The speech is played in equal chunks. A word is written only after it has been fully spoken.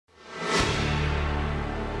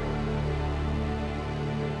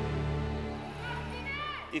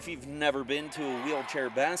If you've never been to a wheelchair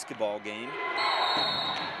basketball game,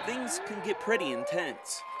 things can get pretty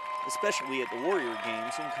intense, especially at the Warrior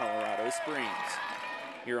Games in Colorado Springs.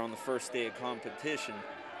 Here on the first day of competition,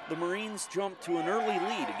 the Marines jumped to an early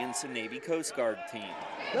lead against the Navy Coast Guard team.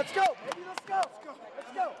 Let's go, baby, let's go,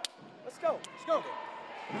 let's go, let's go, let's go.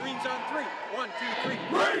 Marines on three. 1, 2, 3.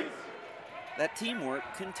 Marines! That teamwork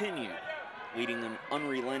continued, leading an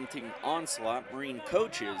unrelenting onslaught Marine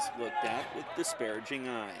coaches looked at with disparaging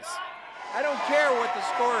eyes. I don't care what the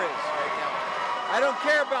score is right now. I don't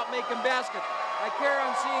care about making baskets. I care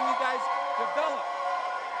on seeing you guys develop.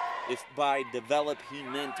 If by develop he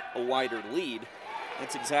meant a wider lead,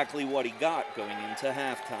 that's exactly what he got going into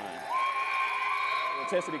halftime.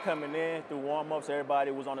 Intensity coming in through warm-ups,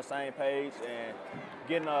 everybody was on the same page and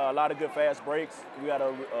getting a lot of good fast breaks. We got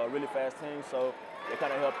a really fast team, so it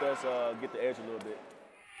kind of helped us get the edge a little bit.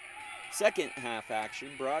 Second half action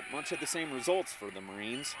brought much of the same results for the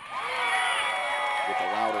Marines, with a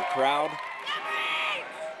louder crowd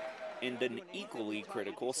and an equally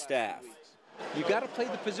critical staff. You got to play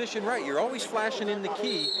the position right. You're always flashing in the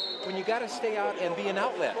key when you got to stay out and be an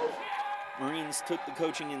outlet. Marines took the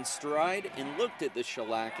coaching in stride and looked at the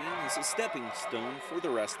shellacking as a stepping stone for the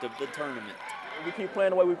rest of the tournament. If we keep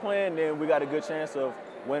playing the way we're playing, then we got a good chance of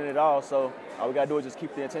winning it all. So all we got to do is just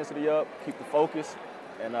keep the intensity up, keep the focus,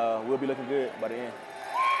 and we'll be looking good by the end.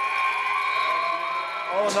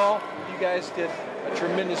 All in all, you guys did a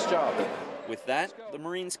tremendous job. With that, the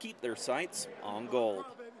Marines keep their sights on gold.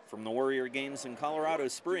 From the Warrior Games in Colorado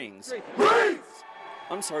Springs,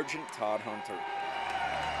 I'm Sergeant Todd Hunter.